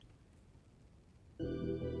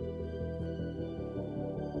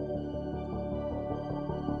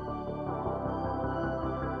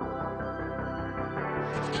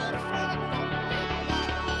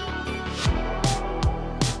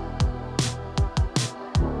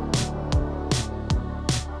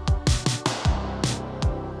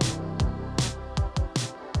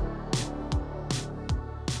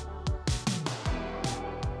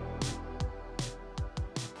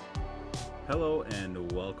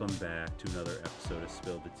welcome back to another episode of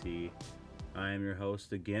Spill the Tea. I am your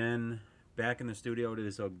host again, back in the studio. It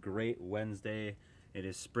is a great Wednesday. It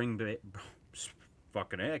is spring break.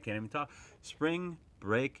 Fucking A, I can't even talk. Spring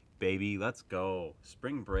break, baby. Let's go.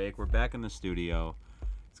 Spring break. We're back in the studio.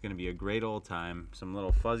 It's going to be a great old time. Some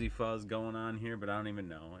little fuzzy fuzz going on here, but I don't even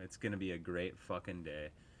know. It's going to be a great fucking day.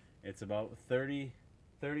 It's about 30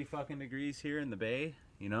 fucking degrees here in the Bay,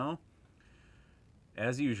 you know?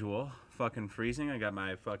 As usual, fucking freezing. I got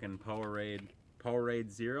my fucking Powerade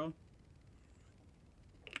Zero.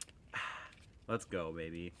 Let's go,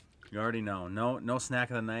 baby. You already know. No snack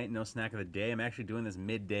of the night, no snack of the day. I'm actually doing this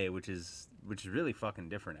midday, which is really fucking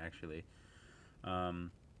different, actually.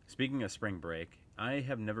 Speaking of spring break, I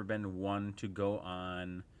have never been one to go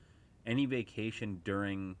on any vacation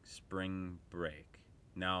during spring break.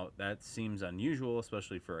 Now, that seems unusual,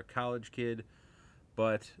 especially for a college kid,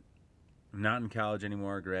 but I'm not in college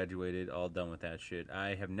anymore, graduated, all done with that shit.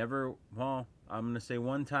 I have never, I'm going to say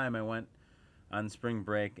one time I went on spring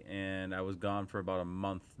break and I was gone for about a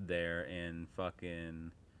month there in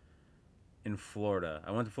Florida.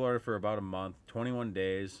 I went to Florida for about a month, 21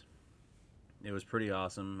 days. It was pretty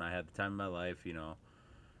awesome. I had the time of my life,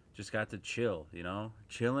 just got to chill,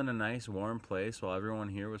 chill in a nice warm place while everyone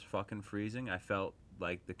here was fucking freezing. I felt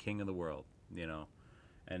like the king of the world,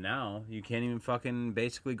 And now you can't even fucking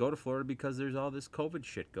basically go to Florida because there's all this COVID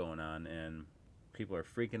shit going on and people are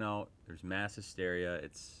freaking out. There's mass hysteria.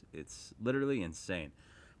 It's literally insane.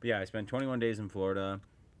 But yeah, I spent 21 days in Florida.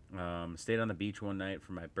 Stayed on the beach one night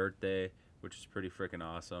for my birthday, which is pretty freaking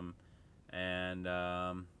awesome. And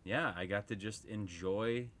yeah, I got to just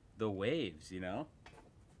enjoy the waves,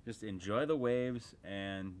 Just enjoy the waves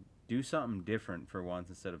and do something different for once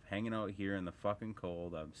instead of hanging out here in the fucking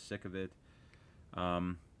cold. I'm sick of it.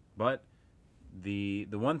 But the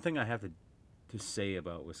one thing I have to say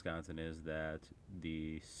about Wisconsin is that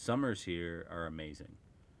the summers here are amazing.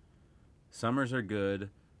 Summers are good.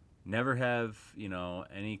 Never have,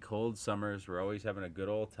 any cold summers. We're always having a good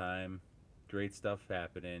old time. Great stuff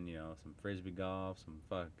happening, some frisbee golf, some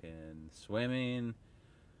fucking swimming.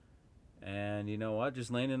 And you know what?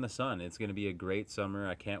 Just laying in the sun. It's going to be a great summer.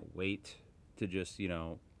 I can't wait to just,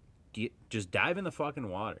 just dive in the fucking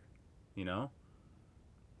water,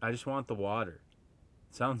 I just want the water.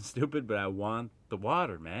 It sounds stupid, but I want the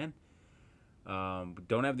water, man.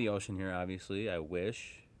 Don't have the ocean here, obviously. I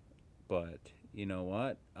wish. But you know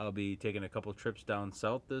what? I'll be taking a couple trips down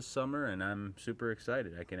south this summer, and I'm super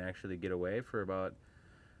excited. I can actually get away for about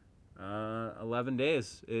 11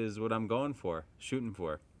 days is what I'm shooting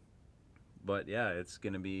for. But yeah, it's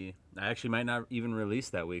going to be... I actually might not even release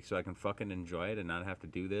that week so I can fucking enjoy it and not have to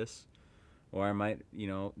do this. Or I might,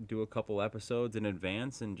 do a couple episodes in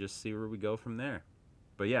advance and just see where we go from there.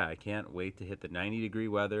 But yeah, I can't wait to hit the 90-degree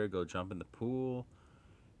weather, go jump in the pool,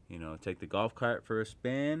 take the golf cart for a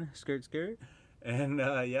spin, skirt, and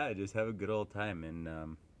yeah, just have a good old time.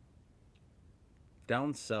 And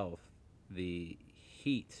down south, the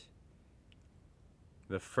heat.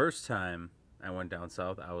 The first time I went down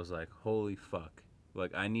south, I was like, holy fuck!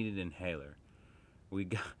 Like I need an inhaler. We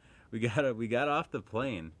got off the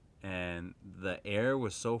plane. And the air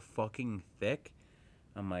was so fucking thick.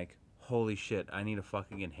 I'm like, holy shit, I need a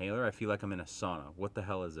fucking inhaler. I feel like I'm in a sauna. What the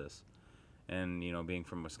hell is this? And, being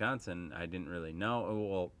from Wisconsin, I didn't really know.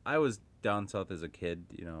 Well, I was down south as a kid,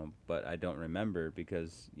 but I don't remember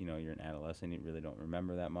because, you're an adolescent. You really don't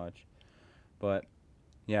remember that much. But,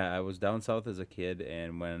 yeah, I was down south as a kid.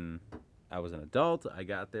 And when I was an adult, I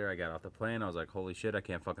got there. I got off the plane. I was like, holy shit, I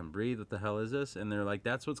can't fucking breathe. What the hell is this? And they're like,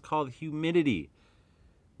 that's what's called humidity.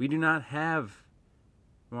 We do not have,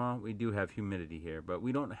 we do have humidity here, but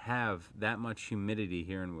we don't have that much humidity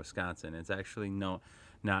here in Wisconsin. It's actually not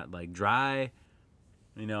like dry,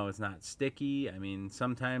 it's not sticky. I mean,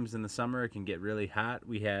 sometimes in the summer it can get really hot.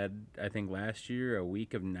 We had, I think last year, a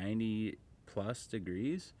week of 90 plus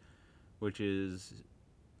degrees, which is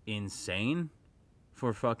insane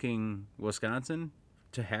for fucking Wisconsin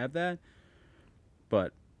to have that.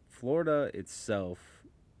 But Florida itself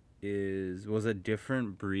was a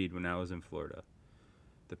different breed when I was in Florida.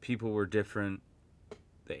 The people were different.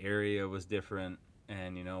 The area was different.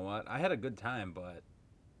 And you know what? I had a good time, but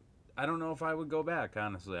I don't know if I would go back,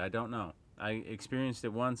 honestly. I don't know. I experienced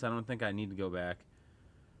it once. I don't think I need to go back.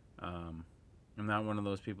 I'm not one of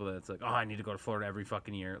those people that's like, oh, I need to go to Florida every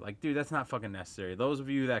fucking year. Like, dude, that's not fucking necessary. Those of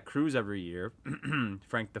you that cruise every year,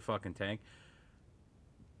 Frank the fucking Tank,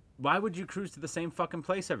 why would you cruise to the same fucking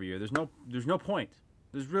place every year? There's no point.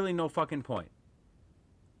 There's really no fucking point.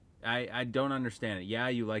 I don't understand it. Yeah,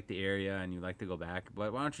 you like the area and you like to go back,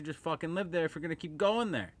 but why don't you just fucking live there if you're going to keep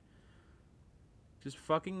going there? Just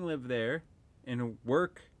fucking live there and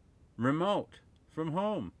work remote from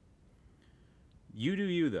home. You do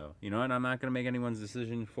you, though. You know, and I'm not going to make anyone's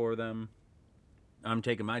decision for them. I'm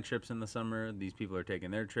taking my trips in the summer. These people are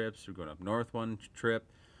taking their trips. We're going up north one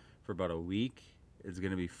trip for about a week. It's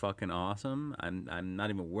going to be fucking awesome. I'm not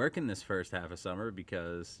even working this first half of summer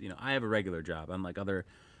because, you know, I have a regular job. Unlike other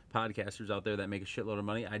podcasters out there that make a shitload of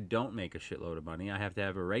money, I don't make a shitload of money. I have to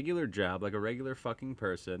have a regular job like a regular fucking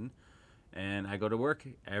person. And I go to work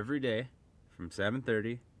every day from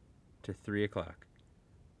 7:30 to 3 o'clock.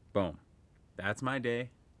 Boom. That's my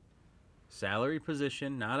day. Salary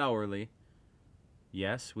position, not hourly.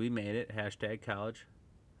 Yes, we made it. Hashtag college.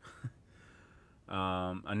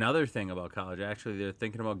 Another thing about college, actually, they're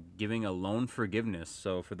thinking about giving a loan forgiveness.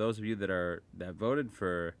 So for those of you that voted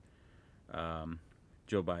for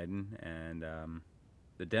Joe Biden and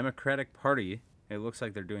the Democratic Party, it looks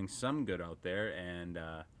like they're doing some good out there, and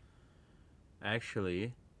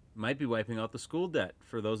actually might be wiping out the school debt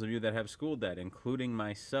for those of you that have school debt, including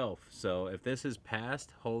myself. So if this is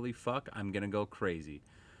passed, holy fuck, I'm gonna go crazy.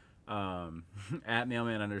 At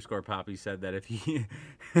mailman_poppy said that if he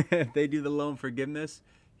if they do the loan forgiveness,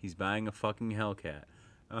 he's buying a fucking Hellcat.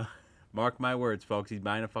 Mark my words, folks. He's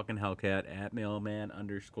buying a fucking Hellcat. At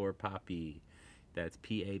mailman_poppy. That's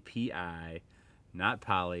PAPI, not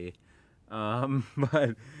Polly.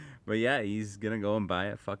 But yeah, he's gonna go and buy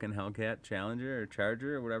a fucking Hellcat Challenger or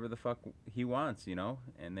Charger or whatever the fuck he wants, you know.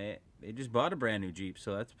 And they just bought a brand new Jeep,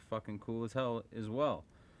 so that's fucking cool as hell as well.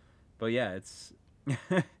 But yeah, it's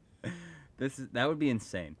that would be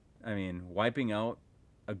insane. I mean, wiping out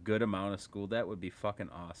a good amount of school debt would be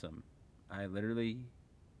fucking awesome. I literally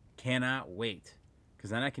cannot wait,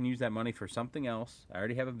 because then I can use that money for something else. I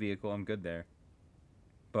already have a vehicle. I'm good there.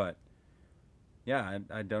 But yeah,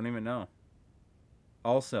 I don't even know.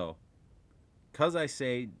 Also, because I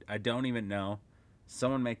say I don't even know,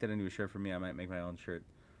 someone make that into a shirt for me. I might make my own shirt.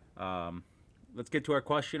 Let's get to our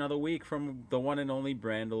question of the week from the one and only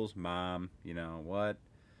Brandl's mom. You know what?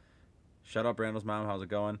 Shout out Brandl's mom. How's it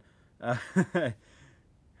going? I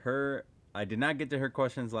did not get to her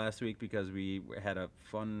questions last week because we had a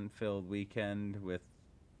fun-filled weekend with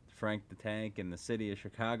Frank the Tank in the city of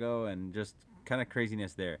Chicago and just kind of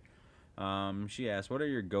craziness there. She asked, what are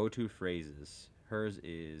your go-to phrases? Hers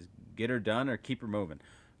is get her done or keep her moving.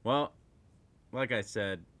 Well, like I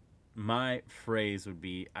said, my phrase would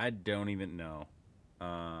be I don't even know.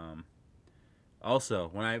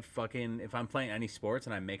 Also, if I'm playing any sports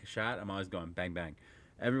and I make a shot, I'm always going bang bang.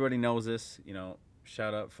 Everybody knows this, you know.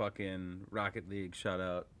 Shout out fucking Rocket League. Shout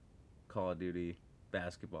out Call of Duty,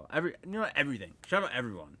 basketball. Everything. Shout out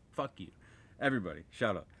everyone. Fuck you, everybody.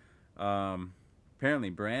 Shout out.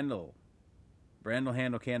 Apparently Brandel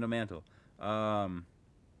handle candle mantle.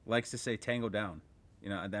 Likes to say tango down. You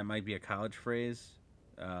know, that might be a college phrase.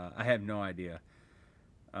 I have no idea.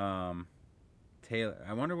 Taylor,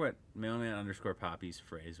 I wonder what mailman_poppy's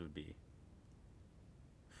phrase would be.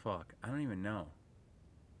 Fuck, I don't even know.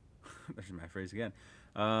 That's my phrase again.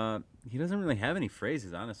 He doesn't really have any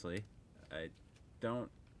phrases, honestly. I don't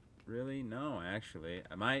really know, actually.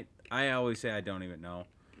 I always say I don't even know.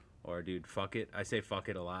 Or, dude, fuck it. I say fuck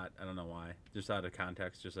it a lot. I don't know why. Just out of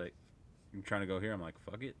context, just like, I'm trying to go here. I'm like,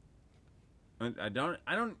 fuck it. I don't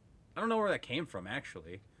know where that came from,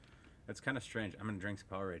 actually. That's kind of strange. I'm going to drink some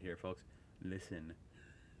power right here, folks. Listen.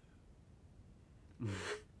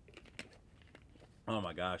 Oh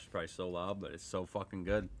my gosh, it's probably so loud, but it's so fucking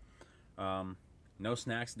good. No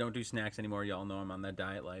snacks. Don't do snacks anymore. Y'all know I'm on that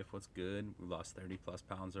diet life. What's good? We lost 30 plus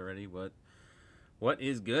pounds already. What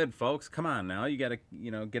is good, folks? Come on now. You got to,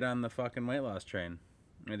 get on the fucking weight loss train.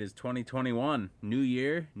 It is 2021. New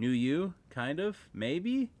year, new you, kind of,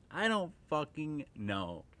 maybe. I don't fucking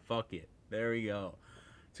know. Fuck it. There we go.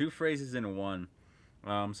 2 phrases in one.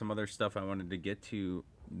 Some other stuff I wanted to get to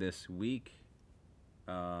this week.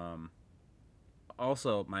 Also,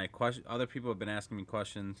 my question. Other people have been asking me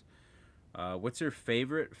questions. What's your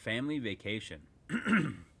favorite family vacation?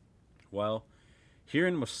 Well, here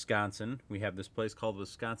in Wisconsin, we have this place called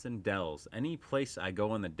Wisconsin Dells. Any place I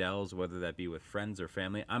go in the Dells, whether that be with friends or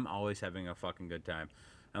family, I'm always having a fucking good time.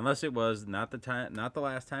 Unless it was not the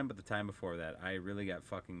last time, but the time before that. I really got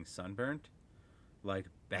fucking sunburnt, like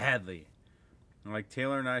badly. Like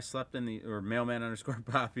Taylor and I slept or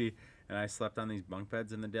mailman_poppy, and I slept on these bunk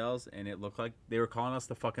beds in the Dells, and it looked like they were calling us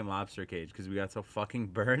the fucking lobster cage because we got so fucking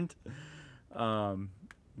burnt.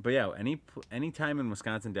 But yeah, any time in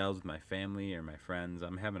Wisconsin Dells with my family or my friends,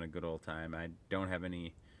 I'm having a good old time. I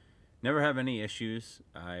never have any issues.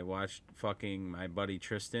 I watched fucking my buddy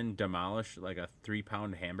Tristan demolish like a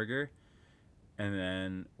 3-pound hamburger, and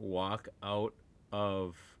then walk out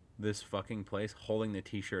of this fucking place holding the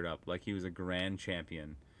t-shirt up like he was a grand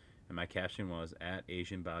champion. And my caption was at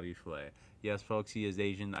Asian Bobby Flay. Yes, folks, he is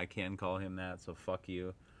Asian. I can call him that, so fuck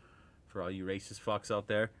you for all you racist fucks out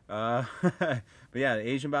there. But yeah,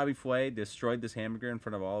 Asian Bobby Flay destroyed this hamburger in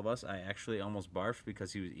front of all of us. I actually almost barfed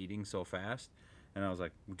because he was eating so fast. And I was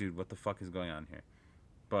like, dude, what the fuck is going on here?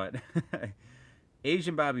 But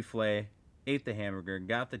Asian Bobby Flay ate the hamburger,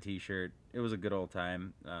 got the t-shirt. It was a good old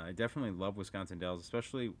time. I definitely love Wisconsin Dells,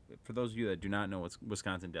 especially for those of you that do not know what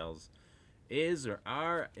Wisconsin Dells is or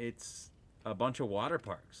are. It's a bunch of water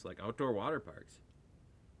parks, like outdoor water parks.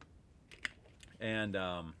 And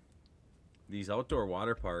these outdoor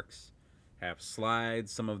water parks have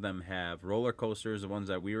slides. Some of them have roller coasters. The ones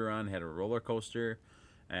that we were on had a roller coaster.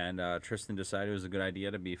 And Tristan decided it was a good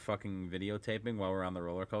idea to be fucking videotaping while we're on the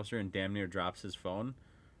roller coaster and damn near drops his phone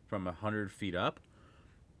from 100 feet up.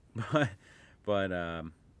 But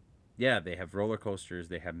yeah, they have roller coasters.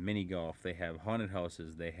 They have mini golf. They have haunted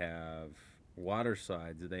houses. They have water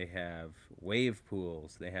slides. They have wave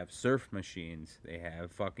pools. They have surf machines. They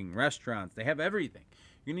have fucking restaurants. They have everything.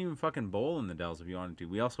 You can even fucking bowl in the Dells if you wanted to.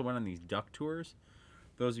 We also went on these duck tours.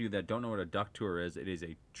 Those of you that don't know what a duck tour is, it is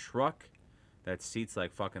a truck that seats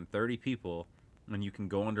like fucking 30 people, and you can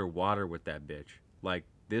go underwater with that bitch. Like,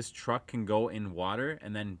 this truck can go in water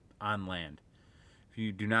and then on land. If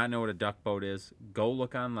you do not know what a duck boat is, go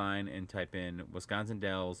look online and type in Wisconsin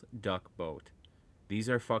Dells duck boat. These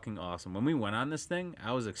are fucking awesome. When we went on this thing,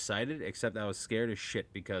 I was excited, except I was scared as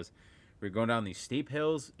shit because we were going down these steep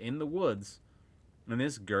hills in the woods, and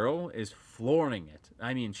this girl is flooring it.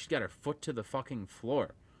 I mean, she's got her foot to the fucking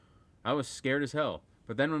floor. I was scared as hell.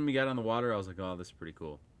 But then when we got on the water, I was like, oh, this is pretty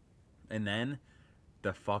cool. And then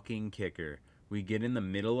the fucking kicker. We get in the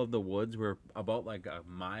middle of the woods. We're about like a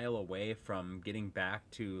mile away from getting back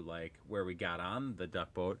to like where we got on the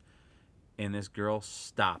duck boat. And this girl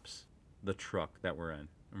stops the truck that we're in.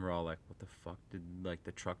 And we're all like, what the fuck? Did like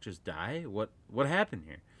the truck just die? What happened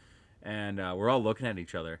here? And we're all looking at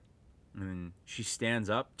each other. And then she stands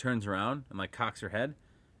up, turns around, and like cocks her head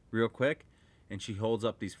real quick. And she holds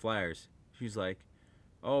up these flyers. She's like,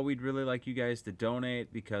 oh, we'd really like you guys to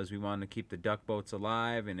donate because we want to keep the duck boats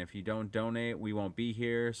alive. And if you don't donate, we won't be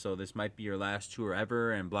here. So this might be your last tour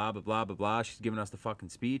ever and blah, blah, blah, blah, blah. She's giving us the fucking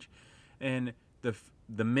speech. And the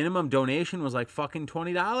minimum donation was like fucking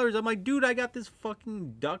 $20. I'm like, dude, I got this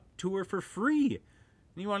fucking duck tour for free.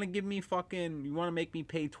 And you want to give me fucking, you want to make me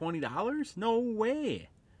pay $20? No way.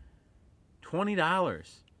 $20.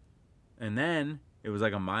 And then it was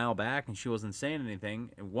like a mile back and she wasn't saying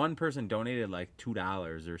anything. And one person donated like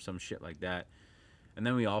 $2 or some shit like that. And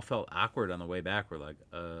then we all felt awkward on the way back. We're like,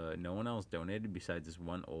 no one else donated besides this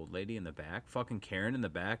one old lady in the back. Fucking Karen in the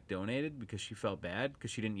back donated because she felt bad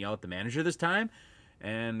because she didn't yell at the manager this time.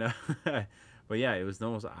 And, but yeah, it was the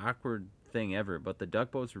most awkward thing ever. But the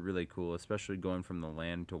duck boats were really cool, especially going from the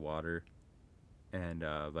land to water and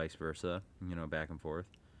vice versa, you know, back and forth.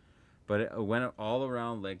 But it went all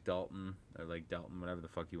around Lake Dalton, or Lake Dalton, whatever the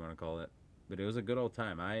fuck you want to call it. But it was a good old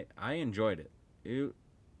time. I enjoyed it.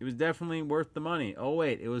 It was definitely worth the money. Oh,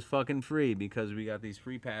 wait, it was fucking free because we got these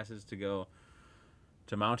free passes to go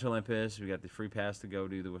to Mount Olympus. We got the free pass to go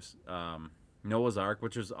do the Noah's Ark,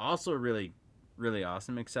 which was also really, really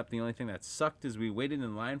awesome, except the only thing that sucked is we waited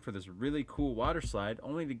in line for this really cool water slide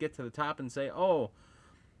only to get to the top and say, oh,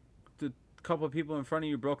 the couple of people in front of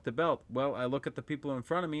you broke the belt. Well, I look at the people in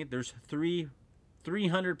front of me. There's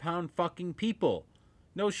 300-pound fucking people.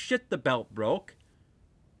 No shit, the belt broke.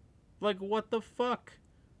 Like, what the fuck?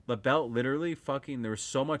 The belt literally fucking, there was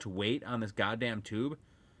so much weight on this goddamn tube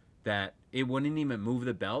that it wouldn't even move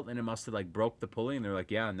the belt, and it must have like broke the pulley, and they're like,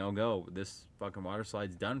 yeah, no go. This fucking water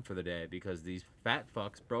slide's done for the day because these fat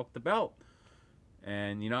fucks broke the belt.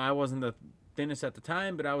 And, you know, I wasn't the thinnest at the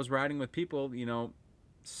time, but I was riding with people, you know,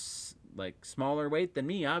 like smaller weight than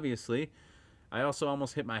me, obviously. I also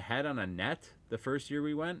almost hit my head on a net the first year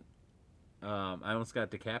we went. I almost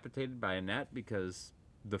got decapitated by a net because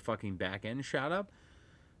the fucking back end shot up.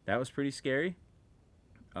 That was pretty scary.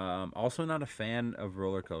 Also not a fan of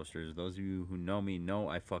roller coasters. Those of you who know me know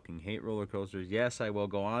I fucking hate roller coasters. Yes, I will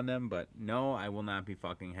go on them, but no, I will not be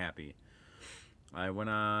fucking happy. I went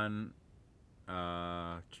on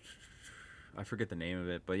I forget the name of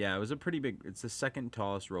it, but yeah, it was a pretty big, it's the second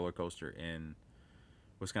tallest roller coaster in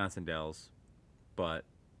Wisconsin Dells, but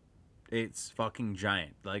it's fucking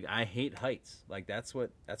giant. Like, I hate heights. Like, that's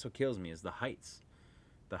what kills me is the heights.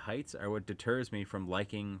 The heights are what deters me from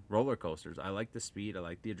liking roller coasters. I like the speed, I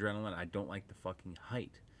like the adrenaline, I don't like the fucking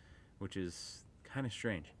height, which is kind of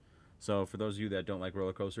strange. So for those of you that don't like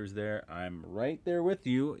roller coasters there, I'm right there with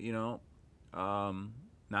you, you know.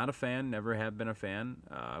 Not a fan, never have been a fan.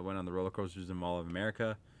 I went on the roller coasters in Mall of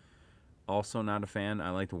America. Also not a fan.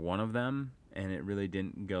 I liked one of them, and it really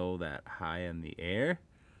didn't go that high in the air,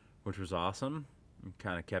 which was awesome.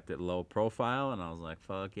 Kind of kept it low profile, and I was like,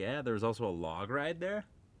 fuck yeah. There was also a log ride there.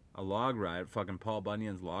 A log ride, fucking Paul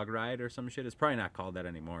Bunyan's log ride or some shit. It's probably not called that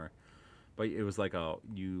anymore. But it was like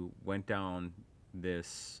you went down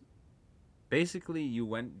this, basically you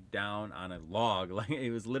went down on a log. Like,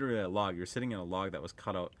 it was literally a log. You're sitting in a log that was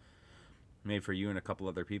cut out, made for you and a couple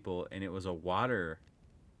other people, and it was a water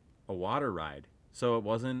ride. So it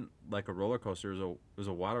wasn't like a roller coaster. It was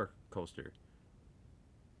a water coaster.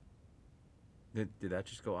 Did that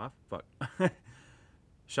just go off? Fuck.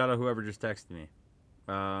 Shout out whoever just texted me.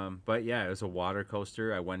 But yeah, it was a water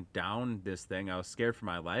coaster. I went down this thing. I was scared for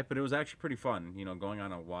my life, but it was actually pretty fun. Going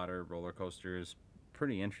on a water roller coaster is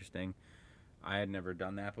pretty interesting. I had never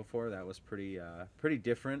done that before. That was pretty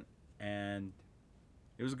different, and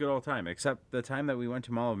it was a good old time. Except the time that we went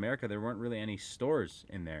to Mall of America, there weren't really any stores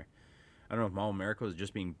in there. I don't know if Mall of America was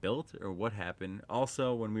just being built or what happened.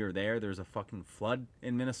 Also, when we were there was a fucking flood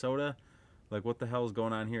in Minnesota. Like, what the hell is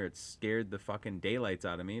going on here? It scared the fucking daylights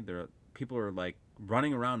out of me. People were like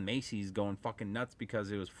running around Macy's going fucking nuts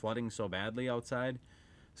because it was flooding so badly outside.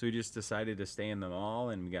 So we just decided to stay in the mall,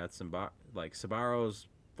 and we got some like Sabaro's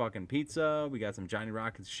fucking pizza. We got some Johnny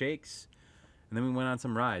Rockets shakes, and then we went on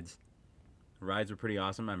some rides. The rides were pretty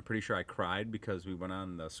awesome. I'm pretty sure I cried because we went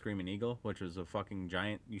on the Screaming Eagle, which was a fucking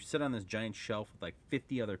giant. You sit on this giant shelf with like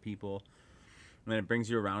 50 other people, and then it brings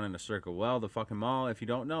you around in a circle. Well, the fucking mall, if you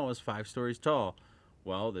don't know, is 5 stories tall.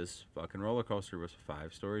 Well, this fucking roller coaster was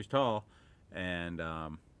 5 stories tall, and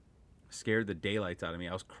scared the daylights out of me.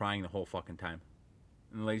 I was crying the whole fucking time.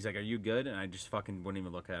 And the lady's like, "Are you good?" And I just fucking wouldn't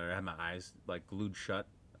even look at her. I had my eyes like glued shut.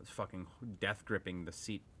 I was fucking death gripping the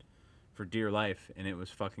seat for dear life, and it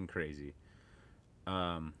was fucking crazy.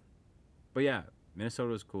 Um, but yeah, Minnesota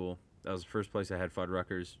was cool. That was the first place I had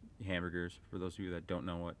Fuddruckers hamburgers. For those of you that don't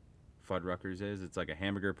know what Fuddruckers is, it's like a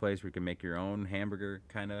hamburger place where you can make your own hamburger,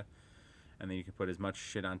 kind of, and then you can put as much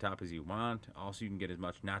shit on top as you want. Also, you can get as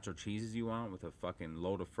much nacho cheese as you want with a fucking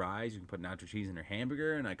load of fries. You can put nacho cheese in your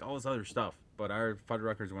hamburger and like all this other stuff. But our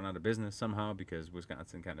Fuddruckers went out of business somehow because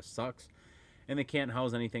Wisconsin kind of sucks, and they can't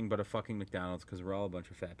house anything but a fucking McDonald's because we're all a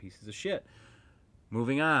bunch of fat pieces of shit.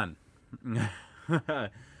 Moving on.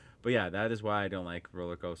 But yeah, that is why I don't like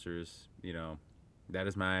roller coasters. That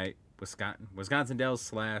is my Wisconsin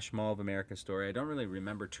Dells / Mall of America story. I don't really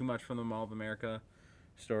remember too much from the Mall of America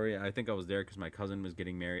story. I think I was there because my cousin was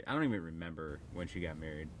getting married. I don't even remember when she got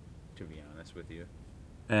married, to be honest with you.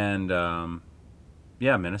 And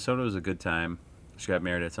yeah, Minnesota was a good time. She got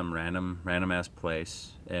married at some random ass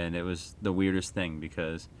place, and it was the weirdest thing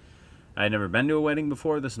because I had never been to a wedding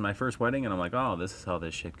before. This is my first wedding, and I'm like, oh, this is how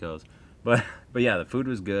this shit goes. But yeah, the food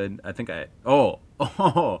was good. I think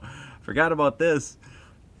forgot about this.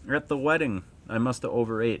 At the wedding, I must have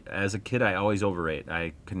overate. As a kid, I always overate.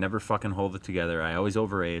 I could never fucking hold it together. I always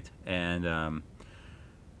overate, and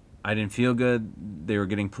I didn't feel good. They were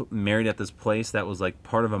getting married at this place that was like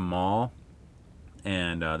part of a mall,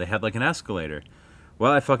 and they had like an escalator.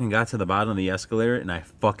 Well, I fucking got to the bottom of the escalator, and I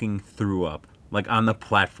fucking threw up. Like, on the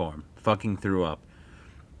platform. Fucking threw up.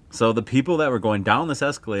 So the people that were going down this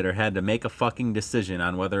escalator had to make a fucking decision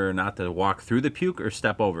on whether or not to walk through the puke or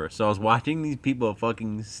step over. So I was watching these people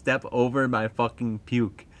fucking step over my fucking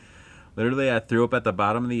puke. Literally, I threw up at the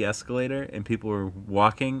bottom of the escalator, and people were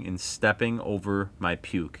walking and stepping over my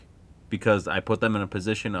puke because I put them in a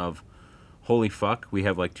position of, holy fuck, we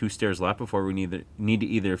have like 2 stairs left before we need to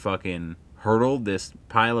either fucking hurdle this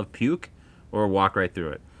pile of puke or walk right through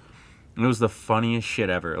it. And it was the funniest shit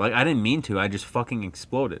ever. Like, I didn't mean to. I just fucking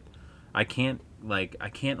exploded. I can't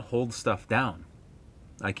hold stuff down.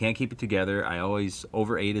 I can't keep it together. I always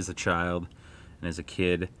overate as a child and as a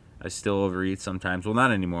kid. I still overeat sometimes. Well,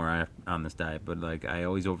 not anymore on this diet, but like I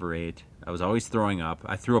always overate. I was always throwing up.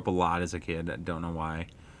 I threw up a lot as a kid. I don't know why.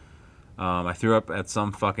 I threw up at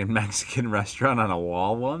some fucking Mexican restaurant on a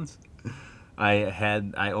wall once.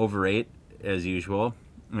 I overate as usual.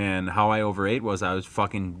 And how I overate was I was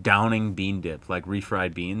fucking downing bean dip, like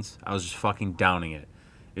refried beans. I was just fucking downing it.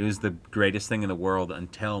 It was the greatest thing in the world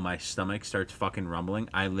until my stomach starts fucking rumbling.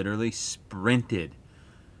 I literally sprinted.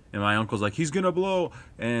 And my uncle's like, he's gonna blow.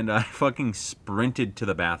 And I fucking sprinted to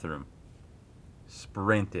the bathroom.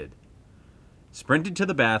 Sprinted to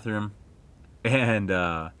the bathroom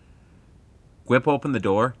and whip open the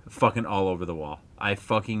door, fucking all over the wall. I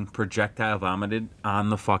fucking projectile vomited on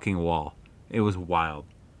the fucking wall. It was wild.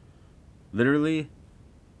 Literally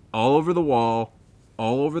all over the wall,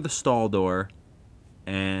 all over the stall door,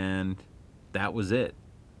 and that was it.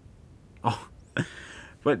 Oh,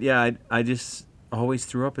 but yeah, always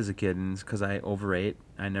threw up as a kid, and it's because I overate.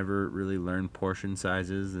 I never really learned portion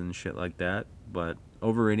sizes and shit like that. But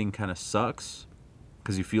overeating kind of sucks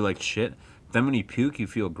because you feel like shit. Then when you puke, you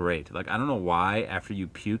feel great. Like, I don't know why after you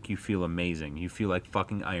puke, you feel amazing. You feel like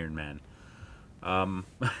fucking Iron Man. Um,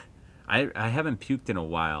 I haven't puked in a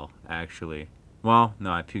while, actually. Well,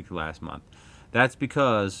 no, I puked last month. That's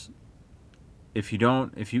because if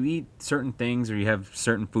you eat certain things or you have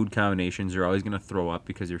certain food combinations, you're always going to throw up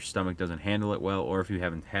because your stomach doesn't handle it well, or if you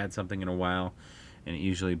haven't had something in a while and it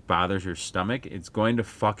usually bothers your stomach, it's going to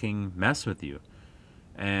fucking mess with you.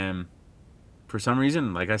 And for some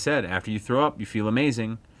reason, like I said, after you throw up, you feel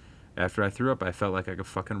amazing. After I threw up, I felt like I could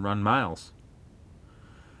fucking run miles.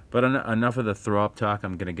 But enough of the throw up talk.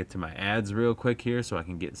 I'm going to get to my ads real quick here so I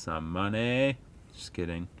can get some money. Just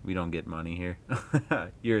kidding. We don't get money here.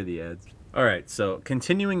 You're the ads. All right, so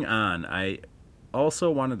continuing on, I also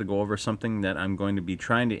wanted to go over something that I'm going to be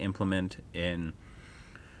trying to implement in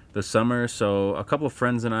the summer. So a couple of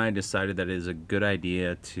friends and I decided that it is a good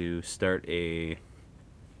idea to start a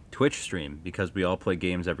Twitch stream because we all play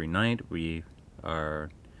games every night. We are,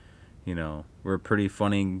 we're a pretty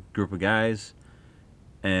funny group of guys,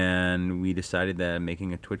 and we decided that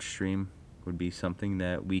making a Twitch stream would be something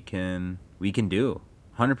that we can do.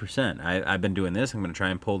 100%. I've been doing this. I'm going to try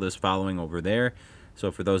and pull this following over there.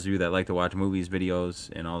 So for those of you that like to watch movies,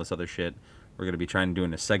 videos, and all this other shit, we're going to be trying to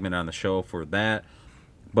do a segment on the show for that.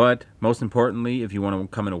 But most importantly, if you want to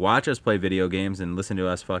come in and watch us play video games and listen to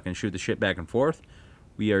us fucking shoot the shit back and forth,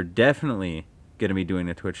 we are definitely going to be doing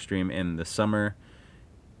a Twitch stream in the summer.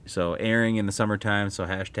 So airing in the summertime. So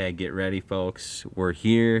hashtag get ready, folks. We're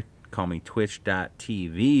here. Call me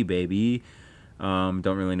twitch.tv, baby. Don't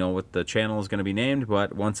really know what the channel is going to be named,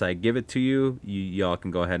 but once I give it to you, y'all can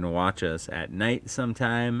go ahead and watch us at night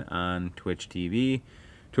sometime on Twitch TV,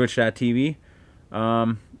 twitch.tv.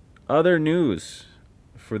 Other news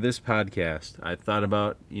for this podcast. I thought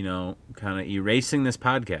about, kind of erasing this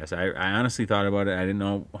podcast. I honestly thought about it. I didn't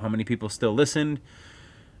know how many people still listened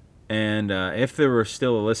and if there were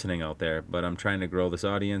still listening out there, but I'm trying to grow this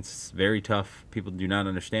audience. It's very tough. People do not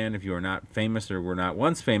understand. If you are not famous or were not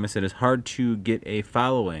once famous, it is hard to get a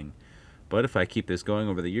following. But if I keep this going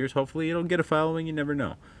over the years, hopefully it'll get a following. You never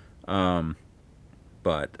know.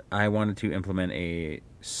 But I wanted to implement a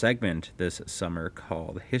segment this summer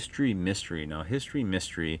called History Mystery. Now, History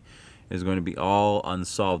Mystery is going to be all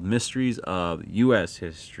unsolved mysteries of U.S.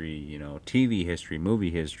 history, TV history,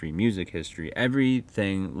 movie history, music history,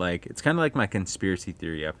 everything. Like, it's kind of like my conspiracy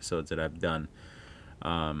theory episodes that I've done.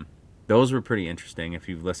 Those were pretty interesting. If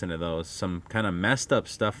you've listened to those, some kind of messed up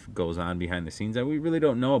stuff goes on behind the scenes that we really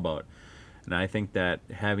don't know about. And I think that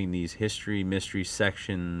having these history mystery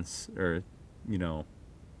sections or,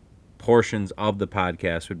 portions of the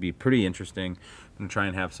podcast would be pretty interesting. I'm going to try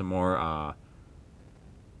and have some more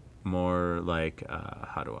like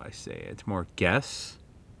how do I say it? It's more guests,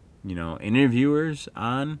 interviewers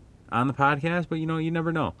on the podcast, but you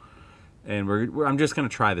never know. And I'm just gonna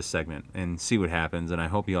try this segment and see what happens, and I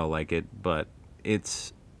hope you all like it. But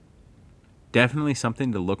it's definitely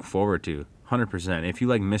something to look forward to, 100%. If you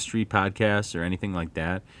like mystery podcasts or anything like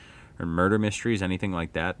that, or murder mysteries, anything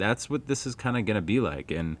like that, that's what this is kind of gonna be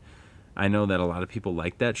like. And I know that a lot of people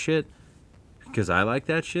like that shit because I like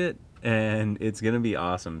that shit. And it's going to be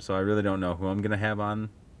awesome. So I really don't know who I'm going to have on,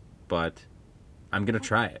 but I'm going to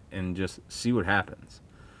try it and just see what happens.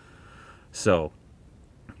 So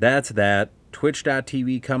that's that.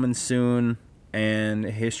 Twitch.tv coming soon and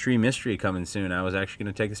History Mystery coming soon. I was actually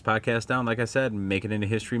going to take this podcast down, like I said, and make it into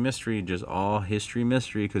History Mystery, just all History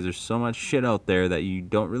Mystery, because there's so much shit out there that you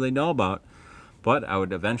don't really know about. But I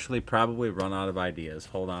would eventually probably run out of ideas.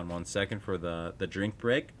 Hold on one second for the drink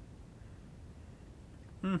break.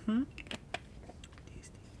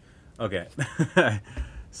 Okay.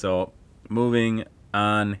 So, moving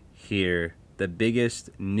on here. The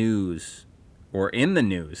biggest news, or in the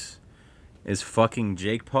news, is fucking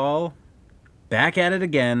Jake Paul back at it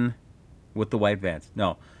again with the white vans.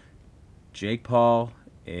 No. Jake Paul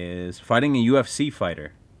is fighting a UFC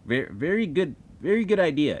fighter. Very good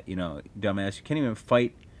idea, dumbass. You can't even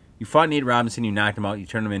fight. You fought Nate Robinson, you knocked him out, you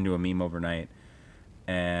turned him into a meme overnight.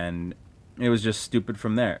 And it was just stupid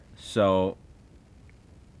from there. So,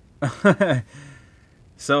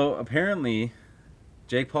 apparently,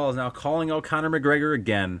 Jake Paul is now calling out Conor McGregor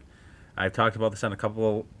again. I've talked about this on a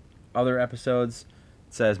couple other episodes.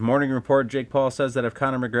 It says, Morning Report, Jake Paul says that if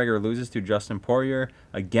Conor McGregor loses to Justin Poirier,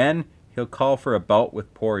 again, he'll call for a bout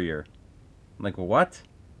with Poirier. I'm like, what?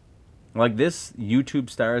 Like, this YouTube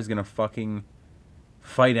star is going to fucking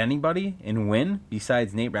fight anybody and win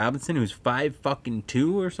besides Nate Robinson, who's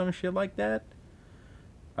 5'2" or some shit like that.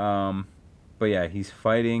 But yeah, he's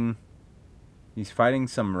fighting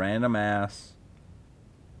some random ass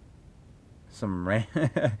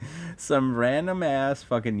some random ass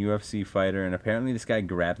fucking UFC fighter, and apparently this guy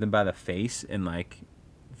grabbed him by the face and like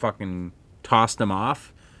fucking tossed him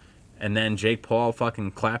off, and then Jake Paul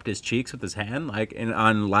fucking clapped his cheeks with his hand like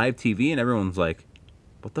on live TV, and everyone's like,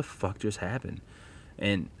 what the fuck just happened?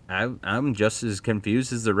 And I'm just as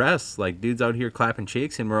confused as the rest. Like, dude's out here clapping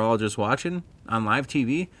cheeks and we're all just watching on live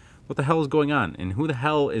TV. What the hell is going on? And who the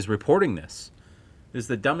hell is reporting this? This is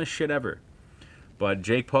the dumbest shit ever. But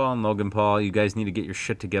Jake Paul and Logan Paul, you guys need to get your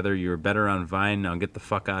shit together. You're better on Vine. Now get the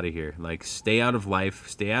fuck out of here. Like, stay out of life.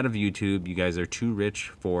 Stay out of YouTube. You guys are too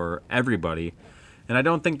rich for everybody. And I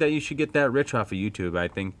don't think that you should get that rich off of YouTube. I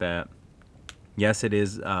think that, yes, it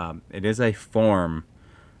is a form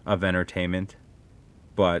of entertainment.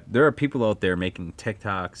 But there are people out there making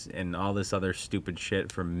TikToks and all this other stupid shit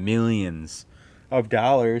for millions of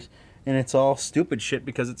dollars. And it's all stupid shit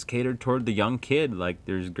because it's catered toward the young kid. Like,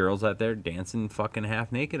 there's girls out there dancing fucking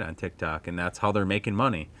half naked on TikTok, and that's how they're making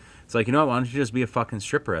money. It's like, you know what? Why don't you just be a fucking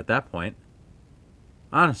stripper at that point?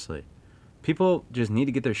 Honestly. People just need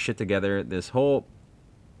to get their shit together. This whole...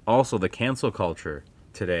 Also, the cancel culture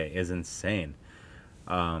today is insane.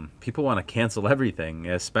 People want to cancel everything,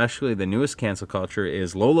 especially the newest cancel culture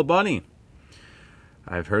is Lola Bunny.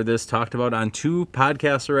 I've heard this talked about on 2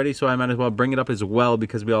 podcasts already, so I might as well bring it up as well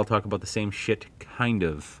because we all talk about the same shit, kind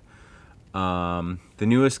of. The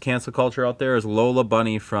newest cancel culture out there is Lola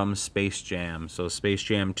Bunny from Space Jam. So Space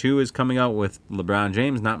Jam 2 is coming out with LeBron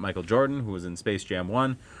James, not Michael Jordan, who was in Space Jam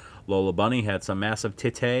 1. Lola Bunny had some massive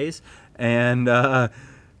titties, and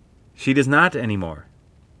she does not anymore.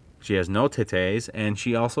 She has no titties, and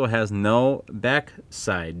she also has no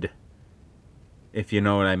backside, if you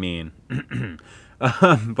know what I mean.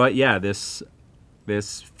 But yeah, this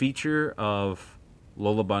feature of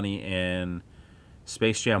Lola Bunny in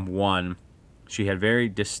Space Jam 1, she had very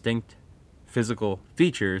distinct physical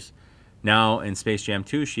features. Now in Space Jam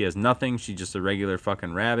 2, she has nothing. She's just a regular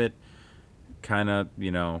fucking rabbit, kind of,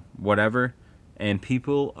 you know, whatever. And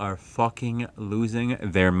people are fucking losing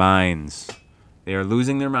their minds. They are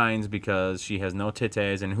losing their minds because she has no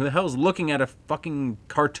titties. And who the hell is looking at a fucking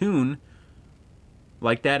cartoon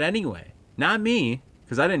like that anyway? Not me,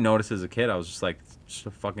 because I didn't notice as a kid. I was just like, just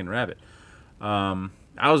a fucking rabbit. I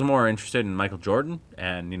was more interested in Michael Jordan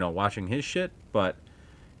and, you know, watching his shit. But,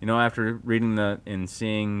 you know, after reading and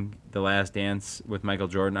seeing The Last Dance with Michael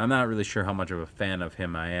Jordan, I'm not really sure how much of a fan of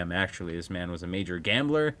him I am, actually. This man was a major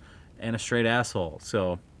gambler and a straight asshole.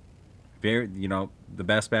 So, very, you know, the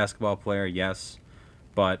best basketball player, yes.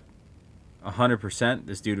 But 100%,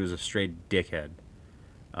 this dude was a straight dickhead.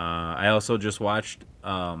 I also just watched...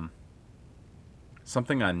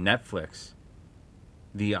 something on Netflix,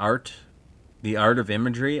 the art of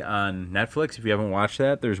imagery on Netflix. If you haven't watched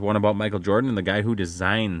that, there's one about Michael Jordan and the guy who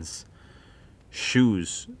designs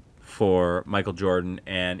shoes for Michael Jordan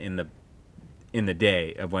and in the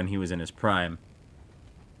day of when he was in his prime.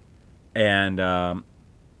 And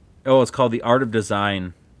it's called The Art of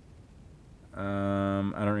Design.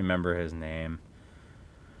 I don't remember his name.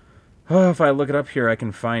 Oh, if I look it up here, I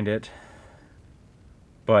can find it.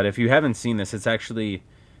 But if you haven't seen this, it's actually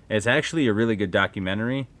a really good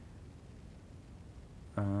documentary.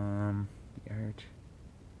 The Art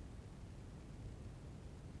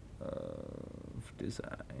of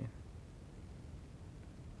Design.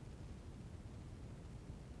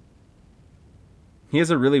 He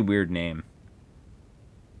has a really weird name.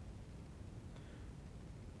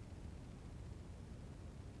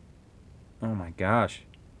 Oh my gosh.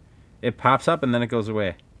 It pops up and then it goes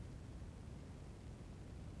away.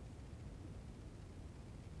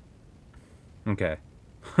 Okay.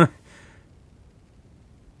 Okay,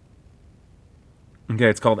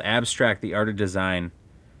 it's called Abstract, the Art of Design.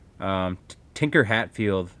 Tinker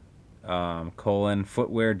Hatfield,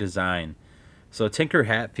 footwear design. So Tinker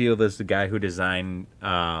Hatfield is the guy who designed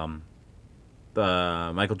the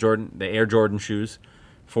Michael Jordan, the Air Jordan shoes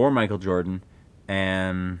for Michael Jordan.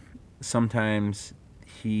 And sometimes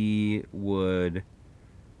he would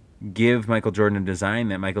give Michael Jordan a design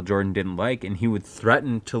that Michael Jordan didn't like, and he would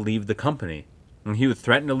threaten to leave the company. And he would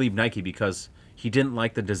threaten to leave Nike because he didn't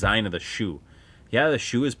like the design of the shoe. Yeah, the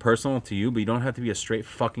shoe is personal to you, but you don't have to be a straight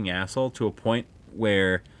fucking asshole to a point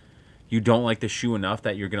where you don't like the shoe enough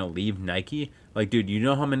that you're going to leave Nike. Like, dude, you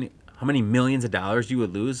know how many millions of dollars you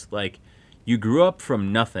would lose? Like, you grew up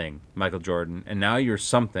from nothing, Michael Jordan, and now you're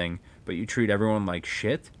something, but you treat everyone like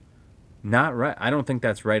shit? Not right. I don't think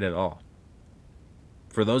that's right at all.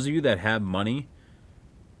 For those of you that have money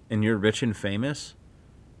and you're rich and famous,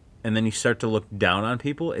 and then you start to look down on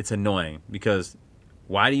people, it's annoying because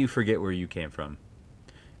why do you forget where you came from?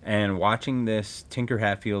 And watching this Tinker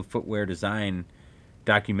Hatfield footwear design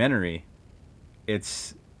documentary,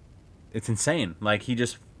 it's insane. Like he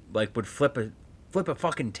just like would flip a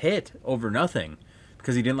fucking tit over nothing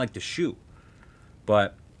because he didn't like the shoe.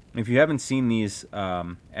 But if you haven't seen these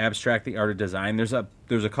Abstract the Art of Design, there's a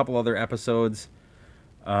couple other episodes.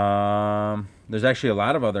 There's actually a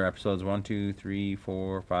lot of other episodes. 1, 2, 3,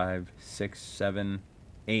 4, 5, 6, 7,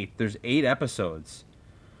 8. There's 8 episodes,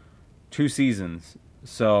 2 seasons.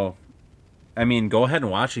 So, I mean, go ahead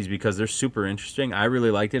and watch these because they're super interesting. I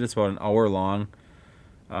really liked it. It's about an hour long.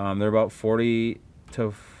 They're about 40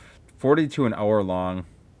 to an hour long,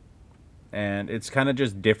 and it's kind of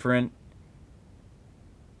just different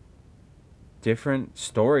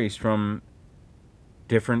stories from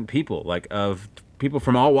different people, like of people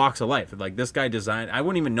from all walks of life. Like this guy designed, I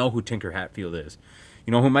wouldn't even know who Tinker Hatfield is.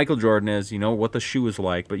 You know who Michael Jordan is, you know what the shoe is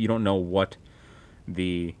like, but you don't know what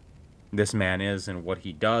this man is and what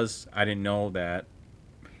he does. I didn't know that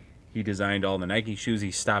he designed all the Nike shoes.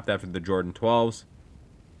 He stopped after the Jordan 12s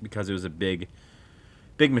because it was a big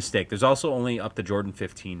mistake. There's also only up to Jordan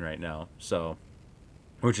 15 right now, so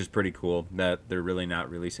which is pretty cool that they're really not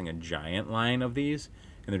releasing a giant line of these,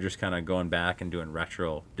 and they're just kind of going back and doing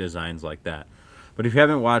retro designs like that. But if you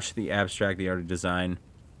haven't watched the Abstract the Art of Design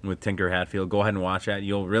with Tinker Hatfield, go ahead and watch that.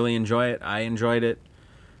 You'll really enjoy it. I enjoyed it,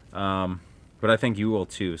 but I think you will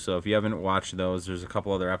too. So if you haven't watched those, there's a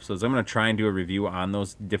couple other episodes. I'm going to try and do a review on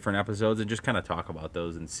those different episodes and just kind of talk about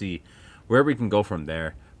those and see where we can go from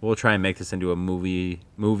there. We'll try and make this into a movie,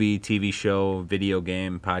 TV show, video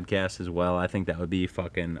game, podcast as well. I think that would be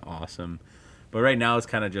fucking awesome. But right now it's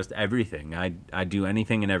kind of just everything. I do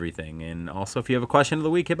anything and everything. And also, if you have a question of the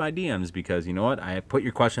week, hit my DMs because you know what? I put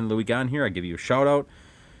your question of the week on here. I give you a shout out.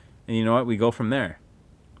 And you know what? We go from there.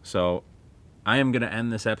 So I am going to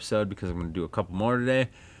end this episode because I'm going to do a couple more today.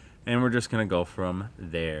 And we're just going to go from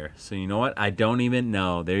there. So you know what? I don't even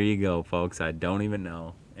know. There you go, folks. I don't even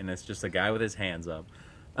know. And it's just a guy with his hands up.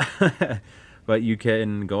 But you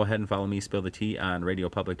can go ahead and follow me, Spill the Tea, on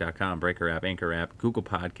radiopublic.com, Breaker app, Anchor app, Google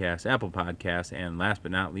Podcasts, Apple Podcasts, and last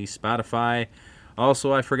but not least, Spotify.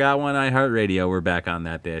 Also, I forgot one, iHeartRadio. We're back on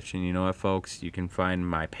that bitch. And you know what, folks? You can find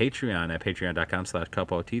my Patreon at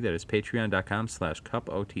patreon.com/cupot. That is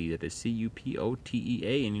patreon.com/cupot. That is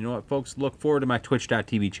CUPOTEA. And you know what, folks? Look forward to my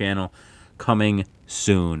twitch.tv channel coming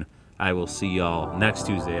soon. I will see y'all next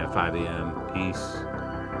Tuesday at 5 a.m. Peace.